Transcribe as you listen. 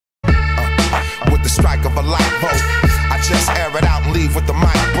with the strike of a light bolt. I just air it out and leave with the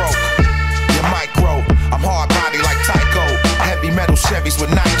mic broke. Your micro, I'm hard body like Tycho. Heavy metal Chevys with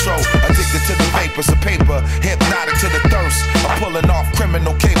nitro. Addicted to the vapors of paper. Hypnotic to the thirst of pulling off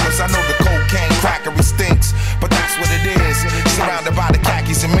criminal capers. I know the cocaine crackery stinks, but that's what it is. Surrounded by the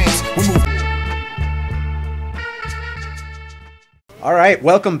khakis and minks, we move. All right,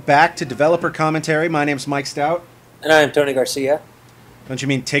 welcome back to Developer Commentary. My name's Mike Stout. And I'm Tony Garcia. Don't you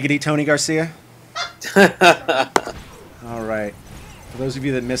mean Tiggity Tony Garcia? All right. For those of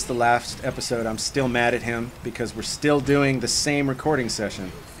you that missed the last episode, I'm still mad at him because we're still doing the same recording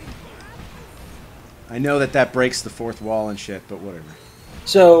session. I know that breaks the fourth wall and shit, but whatever.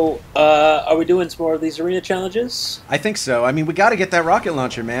 So, are we doing some more of these arena challenges? I think so. I mean, we got to get that rocket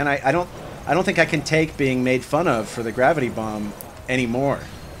launcher, man. I don't think I can take being made fun of for the gravity bomb anymore.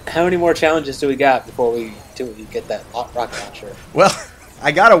 How many more challenges do we got before we get that rocket launcher? Well,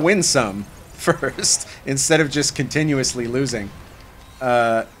 I got to win some first instead of just continuously losing.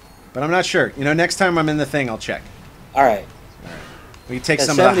 But I'm not sure. You know, next time I'm in the thing, I'll check. All right. We can take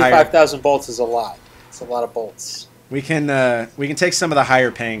some of the higher... 75,000 bolts is a lot. It's a lot of bolts. We can take some of the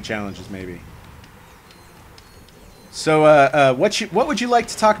higher paying challenges, maybe. So, what would you like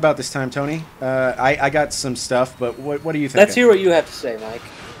to talk about this time, Tony? I got some stuff, but what do you think? Let's hear what you have to say, Mike.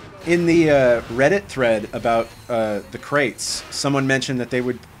 In the Reddit thread about the crates, someone mentioned that they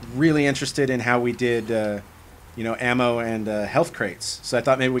were really interested in how we did, ammo and health crates. So I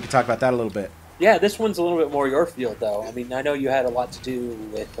thought maybe we could talk about that a little bit. Yeah, this one's a little bit more your field, though. I mean, I know you had a lot to do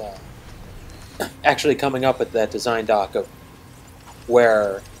with actually coming up with that design doc of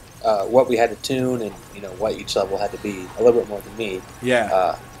where what we had to tune and what each level had to be a little bit more than me.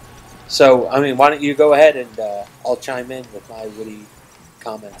 Yeah. So I mean, why don't you go ahead and I'll chime in with my witty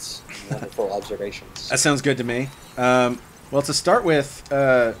comments and wonderful observations. That sounds good to me. Well, to start with,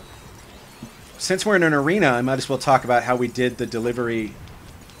 since we're in an arena, I might as well talk about how we did the delivery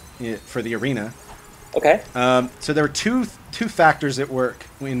for the arena. Okay. So there are two factors at work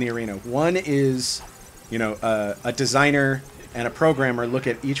in the arena. One is, a designer and a programmer look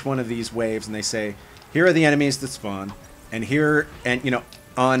at each one of these waves and they say, here are the enemies that spawn, and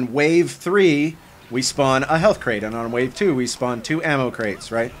on wave 3 we spawn a health crate, and on wave 2 we spawn 2 ammo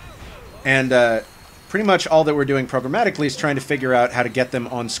crates, right? And pretty much all that we're doing programmatically is trying to figure out how to get them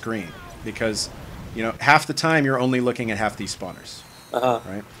on screen, because half the time you're only looking at half these spawners,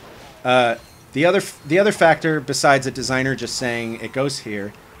 right? The other factor besides a designer just saying it goes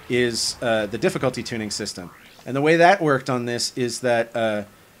here is the difficulty tuning system. And the way that worked on this is that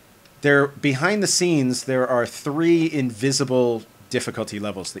behind the scenes there are 3 invisible difficulty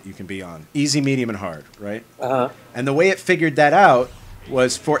levels that you can be on: easy, medium, and hard, right? And the way it figured that out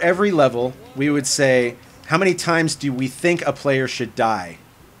was for every level we would say, how many times do we think a player should die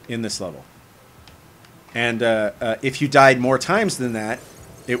in this level? And if you died more times than that,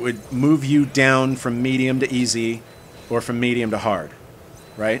 it would move you down from medium to easy or from medium to hard,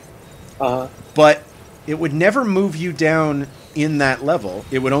 right? But it would never move you down in that level.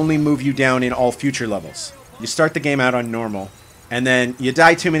 It would only move you down in all future levels. You start the game out on normal, and then you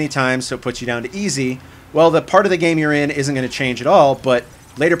die too many times, so it puts you down to easy. Well, the part of the game you're in isn't going to change at all, but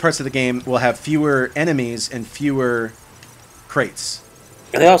later parts of the game will have fewer enemies and fewer crates.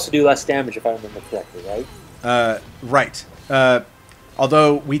 And they also do less damage, if I remember correctly, right? Right.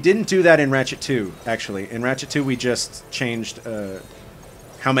 Although we didn't do that in Ratchet 2, actually. In Ratchet 2, we just changed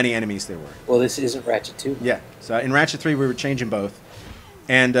how many enemies there were. Well, this isn't Ratchet 2. Yeah. So in Ratchet 3, we were changing both.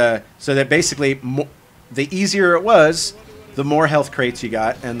 And so that basically, the easier it was, the more health crates you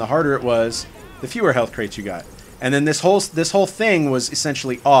got, and the harder it was, the fewer health crates you got. And then this whole thing was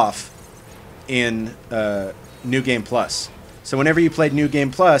essentially off in New Game Plus. So whenever you played New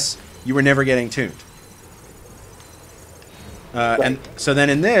Game Plus, you were never getting tuned. Right. And so then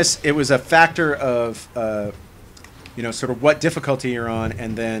in this, it was a factor of, sort of what difficulty you're on,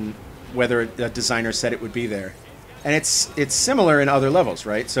 and then whether a designer said it would be there. And it's similar in other levels,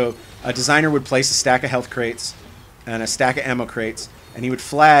 right? So a designer would place a stack of health crates and a stack of ammo crates, and he would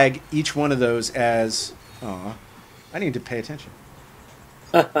flag each one of those as, I need to pay attention.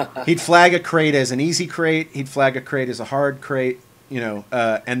 He'd flag a crate as an easy crate, he'd flag a crate as a hard crate,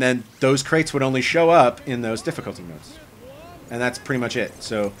 and then those crates would only show up in those difficulty modes. And that's pretty much it.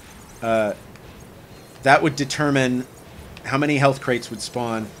 So that would determine how many health crates would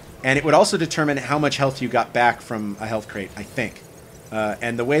spawn, and it would also determine how much health you got back from a health crate, I think.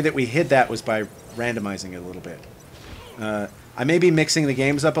 And the way that we hid that was by randomizing it a little bit. I may be mixing the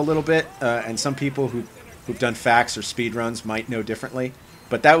games up a little bit, and some people who've done facts or speed runs might know differently,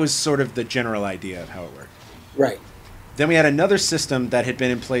 but that was sort of the general idea of how it worked. Right. Then we had another system that had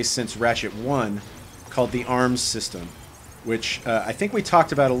been in place since Ratchet 1 called the ARMS system, which I think we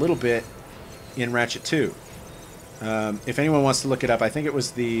talked about a little bit in Ratchet 2. If anyone wants to look it up, I think it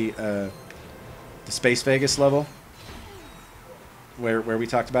was the Space Vegas level where we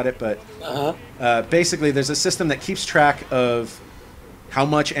talked about it. But basically, there's a system that keeps track of how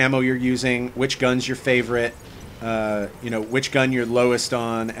much ammo you're using, which gun's your favorite, which gun you're lowest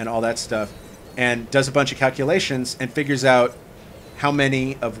on, and all that stuff, and does a bunch of calculations and figures out how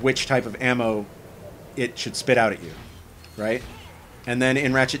many of which type of ammo it should spit out at you, right? And then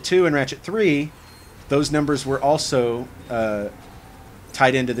in Ratchet 2 and Ratchet 3, those numbers were also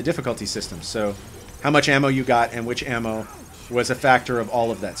tied into the difficulty system. So how much ammo you got and which ammo was a factor of all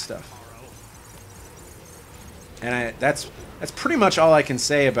of that stuff. And that's pretty much all I can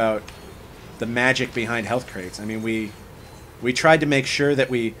say about the magic behind health crates. I mean, we tried to make sure that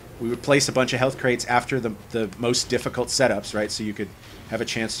we would place a bunch of health crates after the most difficult setups, right? So you could have a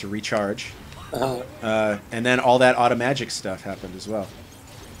chance to recharge. And then all that auto-magic stuff happened as well.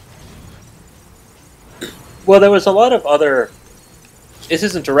 Well, there was a lot of other... This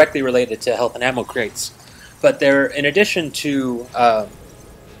isn't directly related to health and ammo crates, but there, in addition to that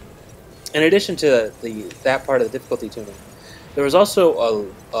part of the difficulty tuning, there was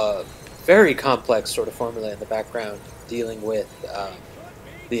also a very complex sort of formula in the background dealing with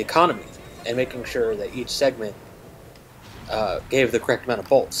the economy and making sure that each segment gave the correct amount of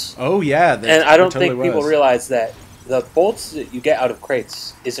bolts. Oh, yeah. And I don't think people realize that the bolts that you get out of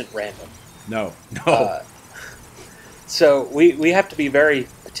crates isn't random. No. So we have to be very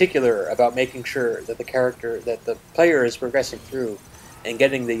particular about making sure that the player is progressing through and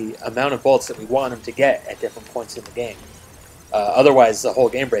getting the amount of bolts that we want them to get at different points in the game. Otherwise, the whole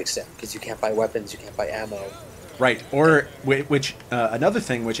game breaks down because you can't buy weapons, you can't buy ammo. Right. Or which another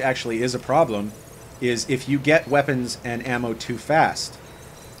thing, which actually is a problem, is if you get weapons and ammo too fast,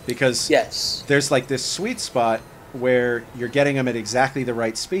 because there's like this sweet spot where you're getting them at exactly the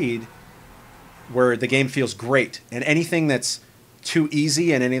right speed, where the game feels great, and anything that's too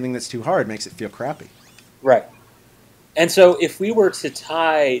easy and anything that's too hard makes it feel crappy. Right. And so if we were to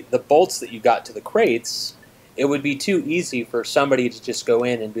tie the bolts that you got to the crates, it would be too easy for somebody to just go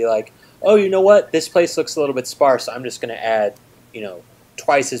in and be like, oh, you know what, this place looks a little bit sparse, I'm just going to add,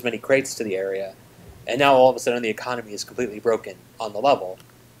 twice as many crates to the area. And now all of a sudden the economy is completely broken on the level,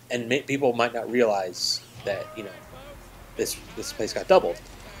 and people might not realize that, this place got doubled.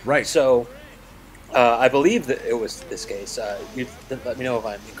 Right. So I believe that it was this case. You let me know if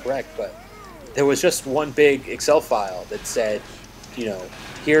I'm incorrect, but there was just one big Excel file that said,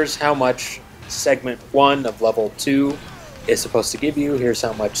 here's how much segment 1 of level 2 is supposed to give you. Here's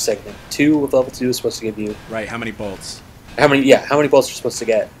how much segment 2 of level 2 is supposed to give you. Right. How many bolts? How many bolts you're supposed to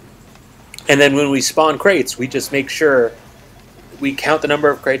get. And then when we spawn crates, we just make sure we count the number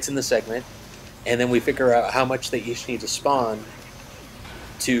of crates in the segment, and then we figure out how much they each need to spawn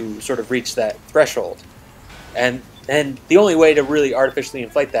to sort of reach that threshold. And the only way to really artificially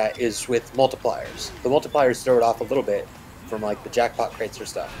inflate that is with multipliers. The multipliers throw it off a little bit from like the jackpot crates or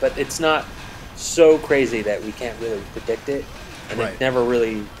stuff, but it's not so crazy that we can't really predict it, and it never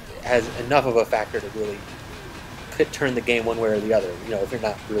really has enough of a factor to really could turn the game one way or the other, if you're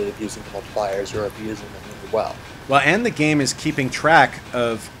not really abusing the multipliers or abusing them really well. Well, and the game is keeping track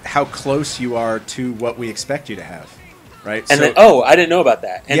of how close you are to what we expect you to have. Right. And then, I didn't know about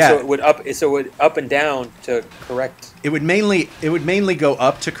that. And so it would up and down to correct. It would mainly go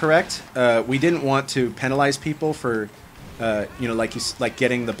up to correct. We didn't want to penalize people for, like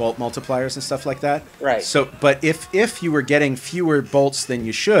getting the bolt multipliers and stuff like that. Right. So, but if you were getting fewer bolts than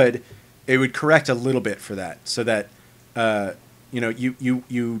you should, it would correct a little bit for that, so that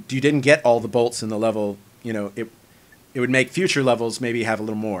you didn't get all the bolts in the level. It would make future levels maybe have a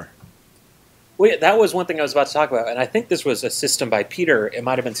little more. Well, that was one thing I was about to talk about, and I think this was a system by Peter. It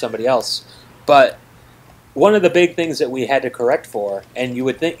might have been somebody else, but one of the big things that we had to correct for, and you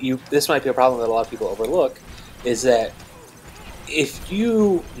would think this might be a problem that a lot of people overlook, is that if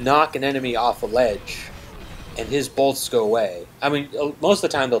you knock an enemy off a ledge and his bolts go away, I mean, most of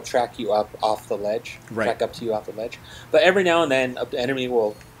the time they'll track you up off the ledge, track up to you off the ledge, but every now and then an enemy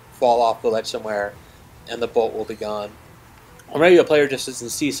will fall off the ledge somewhere and the bolt will be gone. Or maybe the player just doesn't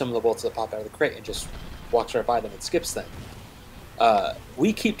see some of the bolts that pop out of the crate and just walks right by them and skips them.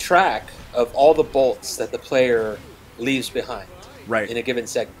 We keep track of all the bolts that the player leaves behind in a given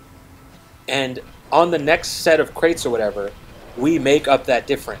segment. And on the next set of crates or whatever, we make up that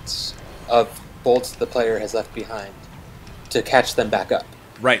difference of bolts the player has left behind to catch them back up.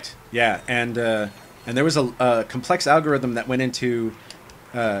 Right, yeah. And there was a complex algorithm that went into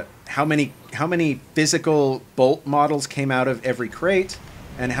how many many physical bolt models came out of every crate,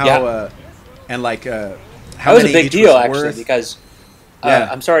 and how and like how that was many a big each deal was actually worth. because Yeah.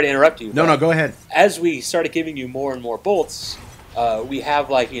 I'm sorry to interrupt you. No, but no, go ahead. As we started giving you more and more bolts, we have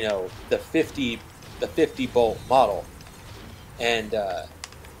like the 50 bolt model, and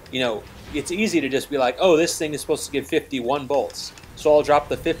it's easy to just be like, oh, this thing is supposed to give 51 bolts, so I'll drop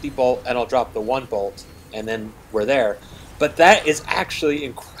the 50 bolt and I'll drop the 1 bolt, and then we're there. But that is actually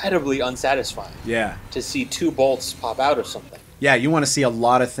incredibly unsatisfying. Yeah. To see 2 bolts pop out of something. Yeah, you want to see a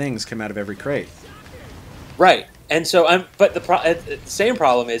lot of things come out of every crate. Right. And so but the same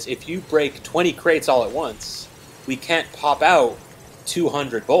problem is if you break 20 crates all at once, we can't pop out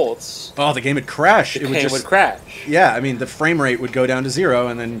 200 bolts. Oh, the game would crash. The game would crash. Yeah, I mean, the frame rate would go down to 0,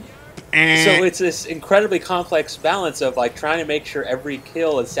 and then... So it's this incredibly complex balance of like trying to make sure every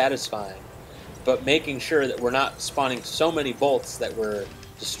kill is satisfying, but making sure that we're not spawning so many bolts that we're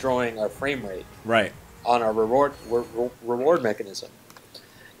destroying our frame rate. Right. On our reward mechanism.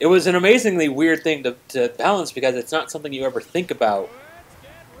 It was an amazingly weird thing to balance because it's not something you ever think about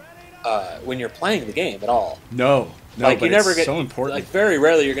when you're playing the game at all. No, like but you never it's get so important. Like very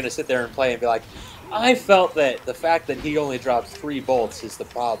rarely you're going to sit there and play and be like, I felt that the fact that he only dropped 3 bolts is the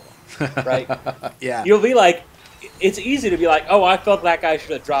problem, right? Yeah. You'll be like, it's easy to be like, oh, I felt that guy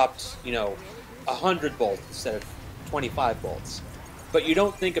should have dropped 100 bolts instead of 25 bolts. But you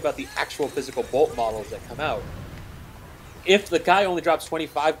don't think about the actual physical bolt models that come out. If the guy only drops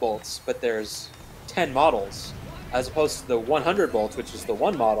 25 bolts, but there's 10 models, as opposed to the 100 bolts, which is the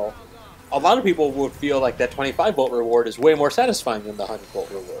 1 model, a lot of people would feel like that 25 bolt reward is way more satisfying than the 100 bolt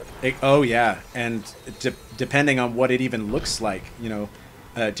reward. Oh, yeah. And depending on what it even looks like,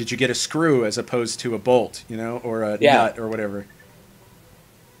 did you get a screw as opposed to a bolt, or a nut or whatever?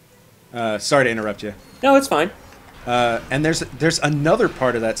 Sorry to interrupt you. No, it's fine. And there's another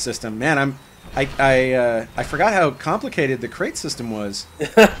part of that system. Man, I forgot how complicated the crate system was.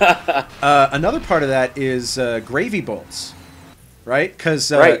 Another part of that is gravy bolts, right? Because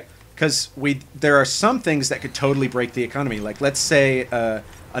there are some things that could totally break the economy. Like let's say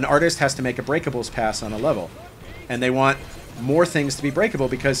an artist has to make a breakables pass on a level, and they want more things to be breakable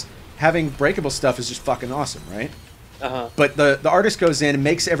because having breakable stuff is just fucking awesome, right? Uh-huh. But the artist goes in and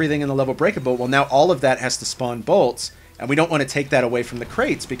makes everything in the level breakable. Well, now all of that has to spawn bolts, and we don't want to take that away from the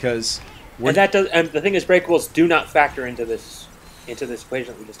crates because and the thing is, breakables do not factor into this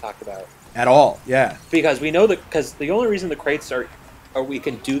equation that we just talked about at all. Yeah, because we know because the only reason the crates or we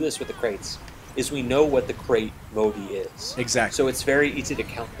can do this with the crates is we know what the crate modi is. Exactly. So it's very easy to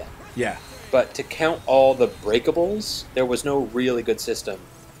count them. Yeah. But to count all the breakables, there was no really good system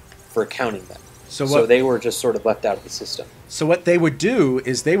for counting them. So they were just sort of left out of the system. So what they would do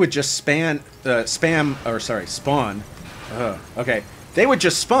is they would just spawn. Okay. They would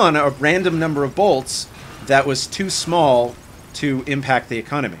just spawn a random number of bolts that was too small to impact the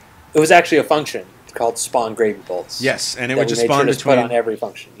economy. It was actually a function called spawn gravy bolts. Yes, and it would just spawn sure between. Put on every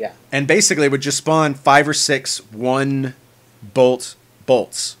function, yeah. And basically, it would just spawn 5 or 6 1-bolt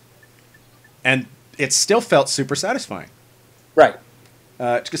bolts, and it still felt super satisfying. Right.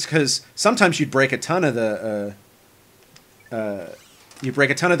 Just because sometimes you'd break a ton of the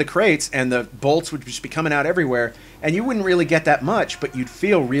crates, and the bolts would just be coming out everywhere, and you wouldn't really get that much, but you'd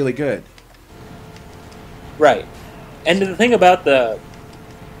feel really good. Right. And the thing about the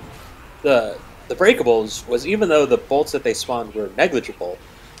breakables was even though the bolts that they spawned were negligible,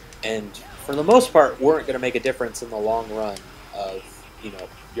 and for the most part weren't going to make a difference in the long run of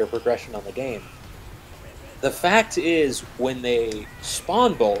your progression on the game. The fact is, when they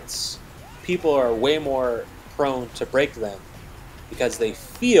spawn bolts, people are way more prone to break them because they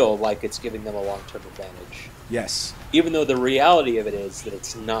feel like it's giving them a long-term advantage. Yes. Even though the reality of it is that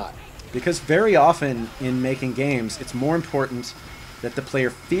it's not. Because very often in making games, it's more important that the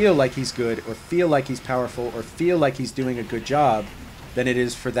player feel like he's good, or feel like he's powerful, or feel like he's doing a good job, than it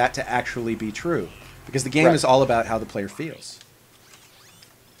is for that to actually be true. Because the game is all about how the player feels.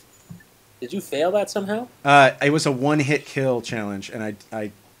 Did you fail that somehow? It was a one-hit kill challenge, and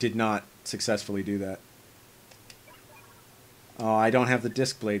I did not successfully do that. Oh, I don't have the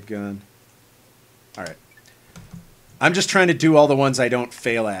disc blade gun. All right. I'm just trying to do all the ones I don't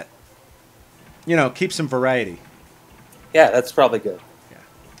fail at. Keep some variety. Yeah, that's probably good.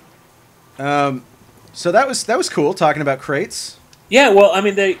 Yeah. So that was cool, talking about crates. Yeah, well, I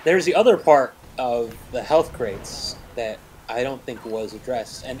mean, there's the other part of the health crates that I don't think was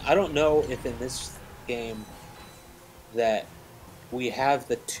addressed. And I don't know if in this game that we have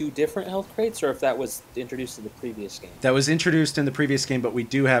the 2 different health crates, or if that was introduced in the previous game. That was introduced in the previous game, but we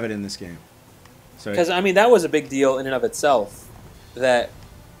do have it in this game. Because, I mean, that was a big deal in and of itself, that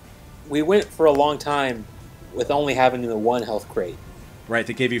we went for a long time with only having the one health crate. Right,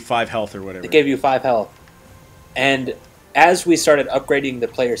 they gave you 5 health or whatever. They gave you 5 health. And as we started upgrading the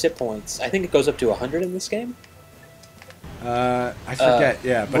player's hit points, I think it goes up to 100 in this game. I forget,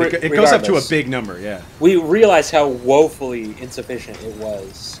 yeah, but it goes up to a big number, yeah. We realized how woefully insufficient it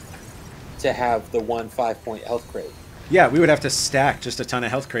was to have the one 5-point health crate. Yeah, we would have to stack just a ton of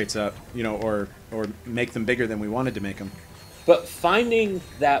health crates up, you know, or make them bigger than we wanted to make them. But finding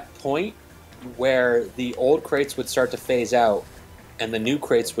that point where the old crates would start to phase out and the new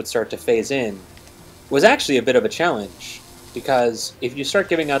crates would start to phase in was actually a bit of a challenge, because if you start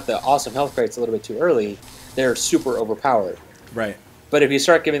giving out the awesome health crates a little bit too early, they're super overpowered. Right. But if you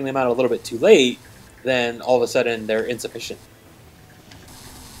start giving them out a little bit too late, then all of a sudden they're insufficient.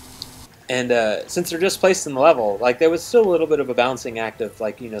 And since they're just placed in the level, like, there was still a little bit of a balancing act of,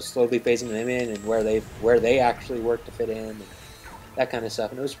 like, you know, slowly phasing them in and where they actually work to fit in and that kind of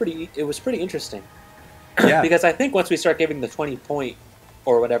stuff. And it was pretty interesting. Yeah. Because I think once we start giving the 20-point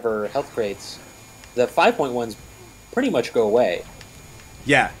or whatever health crates, the 5-point ones pretty much go away.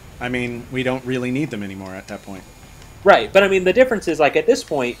 Yeah. I mean, we don't really need them anymore at that point. Right. But I mean, the difference is, like, at this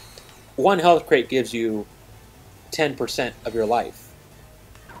point, one health crate gives you 10% of your life.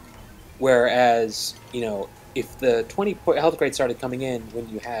 Whereas, you know, if the 20-point health crate started coming in when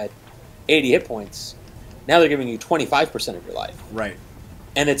you had 80 hit points, now they're giving you 25% of your life. Right.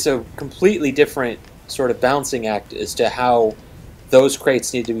 And it's a completely different sort of balancing act as to how those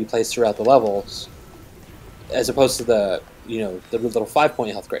crates need to be placed throughout the levels, as opposed to the, you know, the little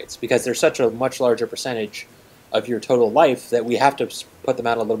 5-point health crates, because they're such a much larger percentage of your total life that we have to put them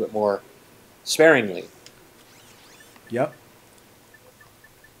out a little bit more sparingly. Yep.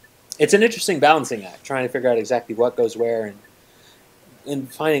 It's an interesting balancing act, trying to figure out exactly what goes where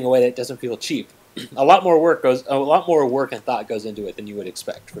and finding a way that doesn't feel cheap. A lot more work and thought goes into it than you would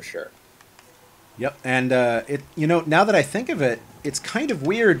expect, for sure. Yep, and you know, now that I think of it, it's kind of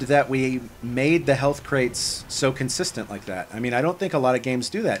weird that we made the health crates so consistent like that. I mean, I don't think a lot of games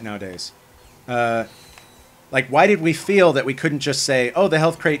do that nowadays. Like, why did we feel that we couldn't just say, "Oh, the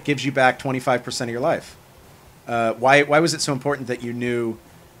health crate gives you back 25% of your life"? Why was it so important that you knew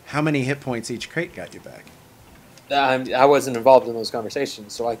how many hit points each crate got you back? I wasn't involved in those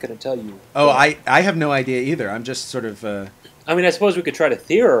conversations, so I couldn't tell you. Oh, I have no idea either. I'm just sort of... I mean, I suppose we could try to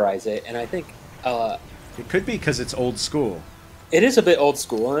theorize it, and I think... it could be because it's old school. It is a bit old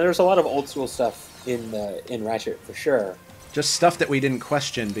school, and there's a lot of old school stuff in Ratchet, for sure. Just stuff that we didn't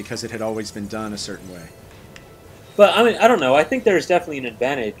question because it had always been done a certain way. But, I mean, I don't know. I think there's definitely an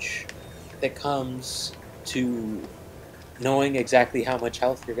advantage that comes to knowing exactly how much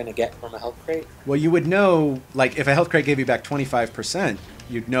health you're going to get from a health crate. Well, you would know, like, if a health crate gave you back 25%,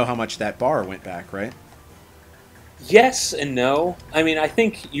 you'd know how much that bar went back, right? Yes and no. I mean, I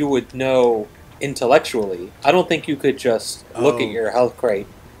think you would know intellectually. I don't think you could just look at your health crate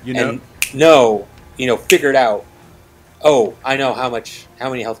and figure it out. Oh, I know how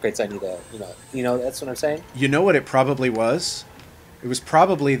many health crates I need to, you know, that's what I'm saying? You know what it probably was? It was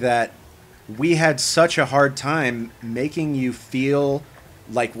probably that we had such a hard time making you feel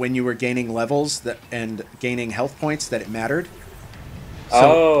like when you were gaining levels and gaining health points that it mattered.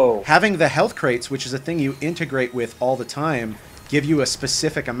 So having the health crates, which is a thing you integrate with all the time, give you a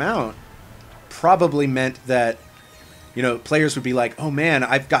specific amount, probably meant that, you know, players would be like, oh man,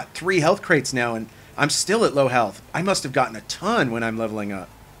 I've got 3 health crates now and I'm still at low health. I must have gotten a ton when I'm leveling up.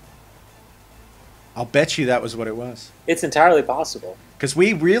 I'll bet you that was what it was. It's entirely possible. Because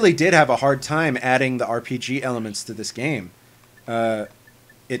we really did have a hard time adding the RPG elements to this game. By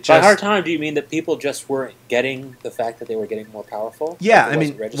hard time, do you mean that people just weren't getting the fact that they were getting more powerful? Yeah, I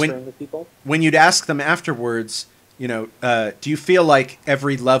mean, registering with people? When you'd ask them afterwards, you know, do you feel like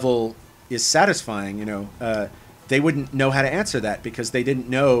every level is satisfying? You know, they wouldn't know how to answer that because they didn't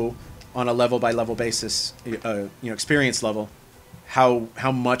know on a level by level basis, experience level,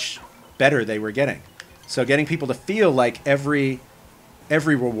 how much better they were getting. So getting people to feel like every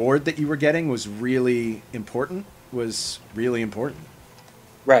reward that you were getting was really important.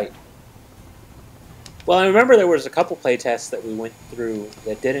 Right. Well, I remember there was a couple playtests that we went through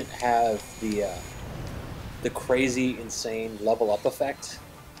that didn't have the crazy, insane level up effect.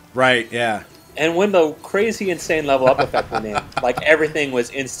 Right, yeah. And when the crazy, insane level up effect went in, like, everything was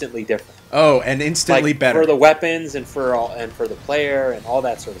instantly different. Oh, and instantly better for the weapons and for the player and all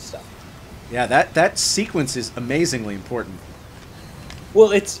that sort of stuff. Yeah, that sequence is amazingly important.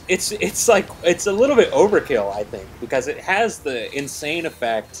 Well, it's like it's a little bit overkill, I think, because it has the insane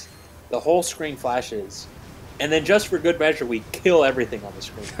effect, the whole screen flashes, and then just for good measure, we kill everything on the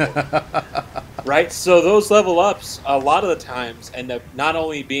screen. Right? So those level ups, a lot of the times, end up not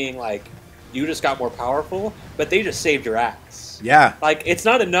only being like, you just got more powerful, but they just saved your ass. Yeah. Like, it's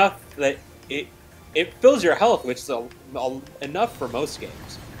not enough that it fills your health, which is enough for most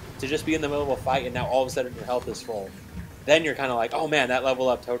games, to just be in the middle of a fight and now all of a sudden your health is full. Then you're kind of like, oh man, that level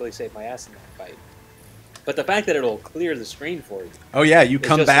up totally saved my ass in that fight. But the fact that it'll clear the screen for you. Oh yeah, you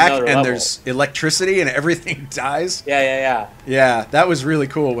come back and level. there's electricity and everything dies. Yeah. Yeah, that was really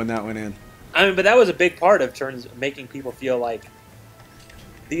cool when that went in. I mean, but that was a big part of making people feel like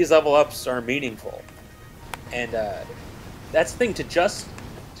these level ups are meaningful, and that's the thing, to just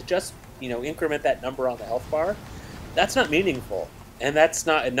increment that number on the health bar. That's not meaningful, and that's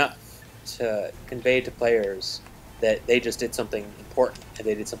not enough to convey to players that they just did something important and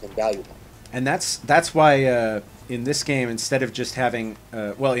they did something valuable. And that's why in this game, instead of just having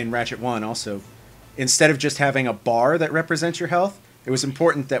in Ratchet 1 also, instead of just having a bar that represents your health, it was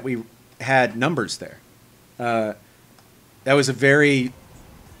important that we had numbers there. That was a very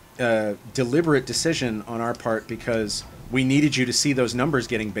deliberate decision on our part, because we needed you to see those numbers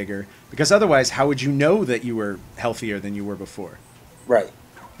getting bigger, because otherwise how would you know that you were healthier than you were before? Right.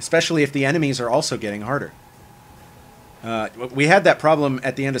 Especially if the enemies are also getting harder. We had that problem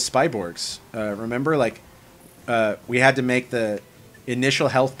at the end of Spyborgs. Remember? We had to make the initial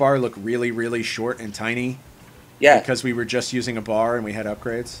health bar look really, really short and tiny. Yeah. Because we were just using a bar and we had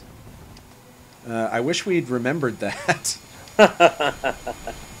upgrades. I wish we'd remembered that. Oh,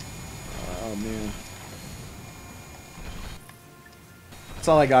 man. That's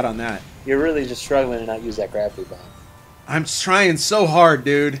all I got on that. You're really just struggling to not use that gravity bomb. I'm trying so hard,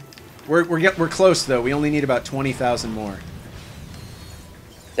 dude. We're close, though. We only need about 20,000 more.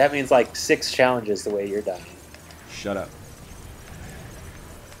 That means like 6 challenges the way you're dying. Shut up.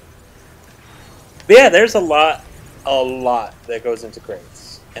 But yeah, there's a lot that goes into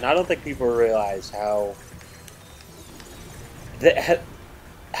crates. And I don't think people realize how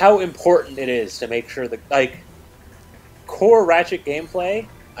important it is to make sure that, like, core Ratchet gameplay,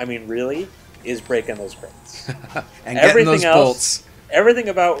 I mean, really, is breaking those crates. And getting those bolts. Everything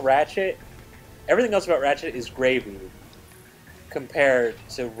else about Ratchet is gravy compared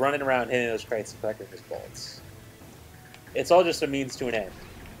to running around hitting those crates and collecting those bolts. It's all just a means to an end.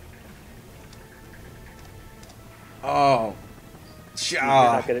 Oh. You're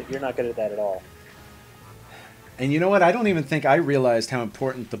not good at that at all. And you know what? I don't even think I realized how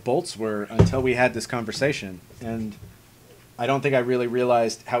important the bolts were until we had this conversation. And I don't think I really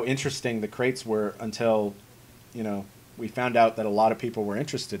realized how interesting the crates were until, we found out that a lot of people were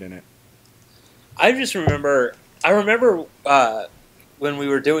interested in it. I remember when we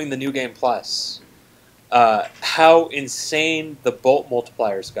were doing the New Game Plus, how insane the bolt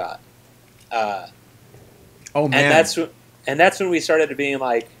multipliers got. Oh man! And that's when we started being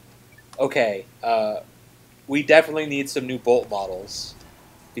like, okay, we definitely need some new bolt models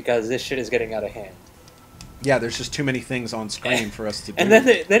because this shit is getting out of hand. Yeah, there's just too many things on screen for us to do. And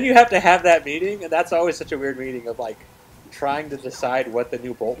then you have to have that meeting, and that's always such a weird meeting of like trying to decide what the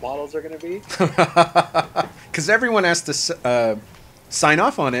new bolt models are going to be. Because everyone has to sign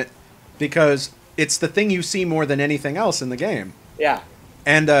off on it, because it's the thing you see more than anything else in the game. Yeah.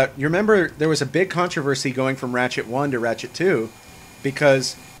 And you remember there was a big controversy going from Ratchet 1 to Ratchet 2,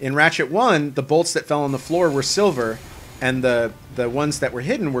 because in Ratchet 1, the bolts that fell on the floor were silver, and the ones that were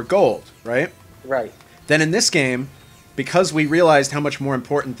hidden were gold, right? Right. Then in this game, because we realized how much more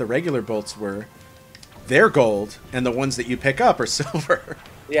important the regular bolts were, they're gold, and the ones that you pick up are silver.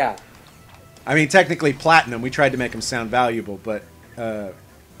 Yeah. I mean, technically platinum. We tried to make them sound valuable, but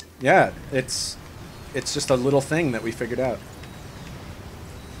yeah, it's just a little thing that we figured out.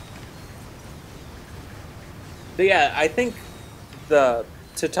 But yeah, I think to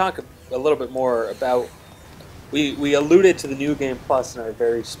talk a little bit more about, we alluded to the New Game Plus in our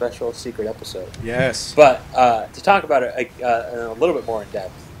very special secret episode. Yes. But to talk about it a little bit more in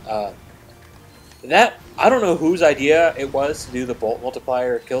depth, that I don't know whose idea it was to do the bolt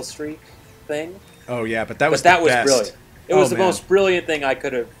multiplier kill streak thing. Oh yeah, but that was brilliant. It was the man. most brilliant thing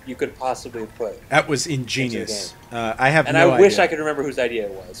you could possibly put. That was ingenious. I have and no I wish idea. I could remember whose idea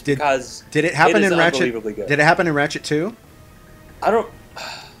it was, Did it happen it is in Ratchet? unbelievably good. Did it happen in Ratchet 2? I don't.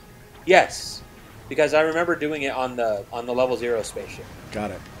 Yes, because I remember doing it on the level 0 spaceship. Got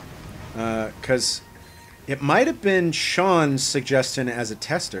it. Because it might have been Sean's suggestion as a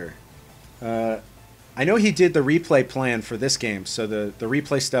tester. I know he did the replay plan for this game, so the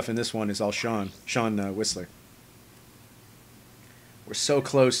replay stuff in this one is all Sean Whistler. We're so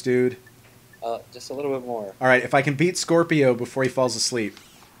close, dude. Just a little bit more. All right, if I can beat Scorpio before he falls asleep,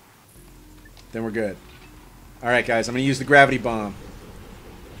 then we're good. All right, guys, I'm going to use the gravity bomb.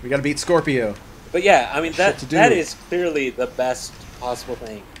 We got to beat Scorpio. But yeah, I mean, Shit to do. that is clearly the best possible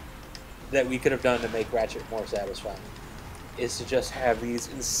thing that we could have done to make Ratchet more satisfying, is to just have these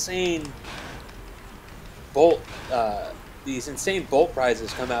insane bolt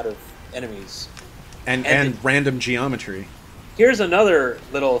prizes come out of enemies. And random geometry. Here's another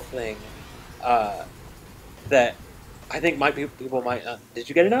little thing that I think people might not... Did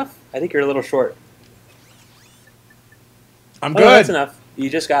you get enough? I think you're a little short. I'm Oh, good. no, that's enough.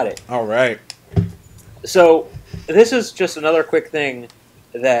 You just got it. All right. So this is just another quick thing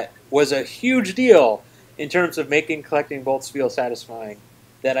that was a huge deal in terms of making collecting bolts feel satisfying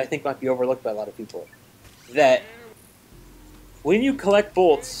that I think might be overlooked by a lot of people. That when you collect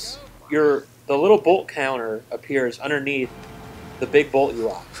bolts, the little bolt counter appears underneath the big bolt you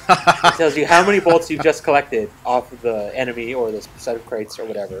lock. It tells you how many bolts you've just collected off of the enemy or the set of crates or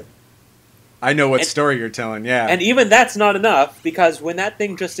whatever. I know what story you're telling, yeah. And even that's not enough, because when that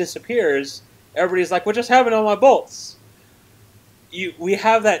thing just disappears, everybody's like, well, just have it on my bolts. We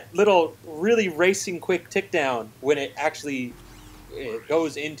have that little really racing quick tick down when it actually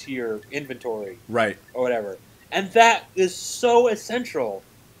goes into your inventory. Right. Or whatever. And that is so essential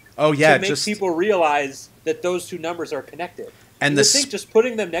to make people realize that those two numbers are connected. And I think just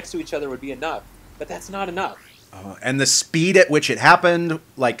putting them next to each other would be enough, but that's not enough. And the speed at which it happened,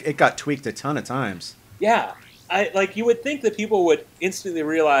 like, it got tweaked a ton of times. Yeah. You would think that people would instantly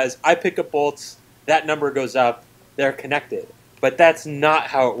realize, I pick up bolts, that number goes up, they're connected. But that's not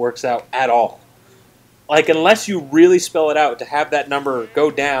how it works out at all. Like, unless you really spell it out to have that number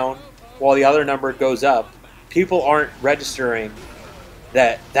go down while the other number goes up, people aren't registering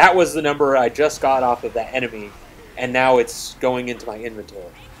that was the number I just got off of that enemy, and now it's going into my inventory.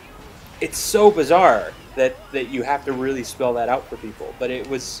 It's so bizarre that you have to really spell that out for people. But it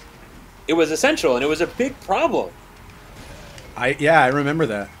was essential, and it was a big problem. I remember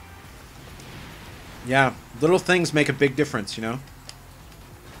that. Yeah, little things make a big difference, you know?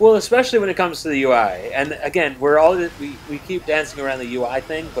 Well, especially when it comes to the UI. And again, we keep dancing around the UI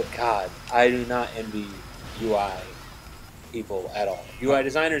thing, but God, I do not envy UI people at all. UI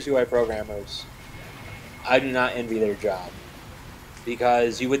designers, UI programmers, I do not envy their job.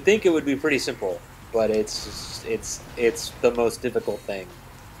 Because you would think it would be pretty simple, but it's the most difficult thing.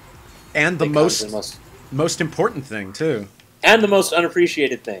 And the most important thing, too. And the most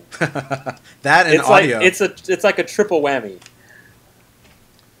unappreciated thing. That and audio. It's like a triple whammy.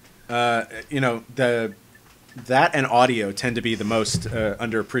 That and audio tend to be the most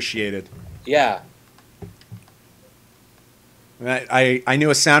underappreciated. Yeah. I knew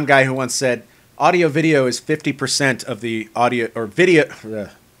a sound guy who once said, audio video is 50% of the audio, or video.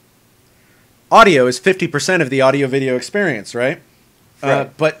 Audio is 50% of the audio video experience, right? Right.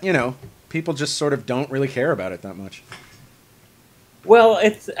 But people just sort of don't really care about it that much. Well, I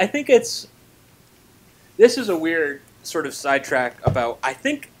think this is a weird sort of sidetrack about, I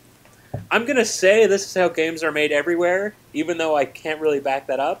think, I'm going to say this is how games are made everywhere, even though I can't really back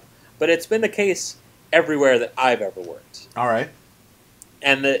that up, but it's been the case everywhere that I've ever worked. All right.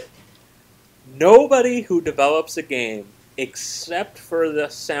 And that nobody who develops a game, except for the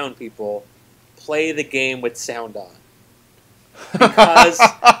sound people, play the game with sound on. Because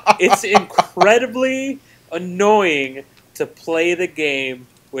it's incredibly annoying to play the game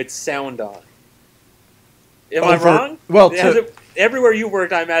with sound on. Am I wrong? Well, everywhere you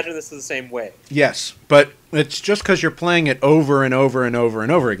worked, I imagine this is the same way. Yes, but it's just because you're playing it over and over and over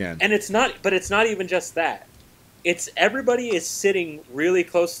and over again. And it's not even just that. It's everybody is sitting really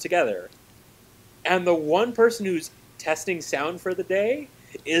close together, and the one person who's testing sound for the day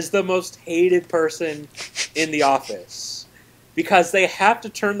is the most hated person in the office, because they have to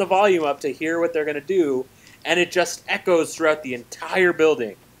turn the volume up to hear what they're going to do, and it just echoes throughout the entire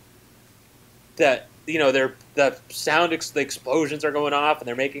building. That the sound, the explosions are going off, and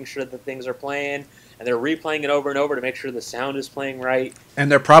they're making sure that things are playing, and they're replaying it over and over to make sure the sound is playing right.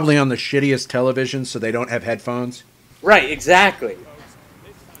 And they're probably on the shittiest television, so they don't have headphones. Right, exactly.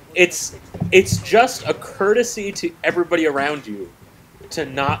 It's just a courtesy to everybody around you to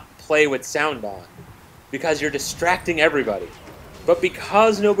not play with sound on, because you're distracting everybody. But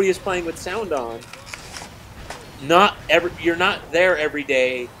because nobody is playing with sound on, you're not there every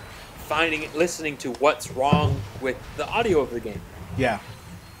day listening to what's wrong with the audio of the game. Yeah.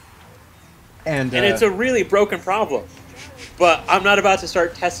 And it's a really broken problem. But I'm not about to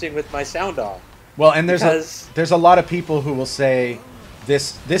start testing with my sound on. Well, and there's a lot of people who will say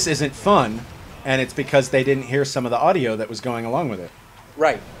this isn't fun, and it's because they didn't hear some of the audio that was going along with it.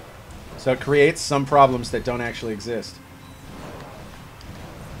 Right. So it creates some problems that don't actually exist.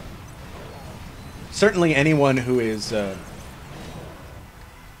 certainly anyone who is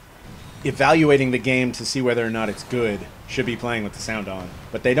evaluating the game to see whether or not it's good should be playing with the sound on,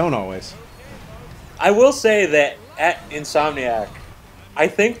 but they don't always. I will say that at Insomniac, I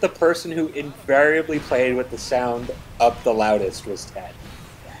think the person who invariably played with the sound up the loudest was Ted.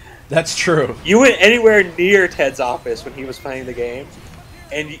 That's true. You went anywhere near Ted's office when he was playing the game,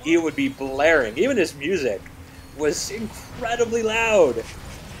 and it would be blaring. Even his music was incredibly loud.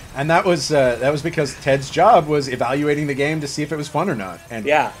 And that was because Ted's job was evaluating the game to see if it was fun or not, and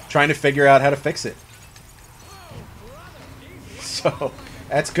trying to figure out how to fix it. So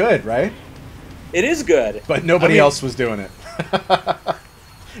that's good, right? It is good. But nobody else was doing it.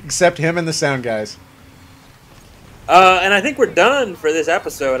 Except him and the sound guys. And I think we're done for this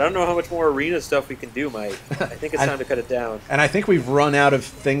episode. I don't know how much more arena stuff we can do, Mike. I think it's time to cut it down. And I think we've run out of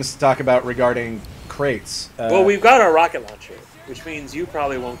things to talk about regarding crates. Well, we've got our rocket launcher, which means you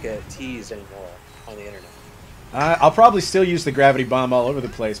probably won't get teased anymore on the internet. I'll probably still use the gravity bomb all over the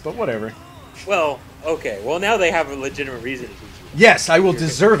place, but whatever. Well, okay. Well, now they have a legitimate reason to tease you. Yes, I will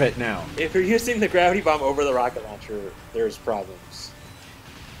deserve it now. If you're using the gravity bomb over the rocket launcher, there's problems.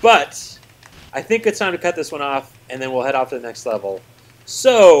 But I think it's time to cut this one off, and then we'll head off to the next level.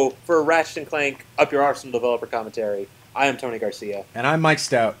 So, for Ratchet & Clank, Up Your Arsenal Developer Commentary, I am Tony Garcia. And I'm Mike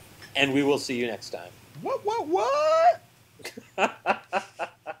Stout. And we will see you next time. What?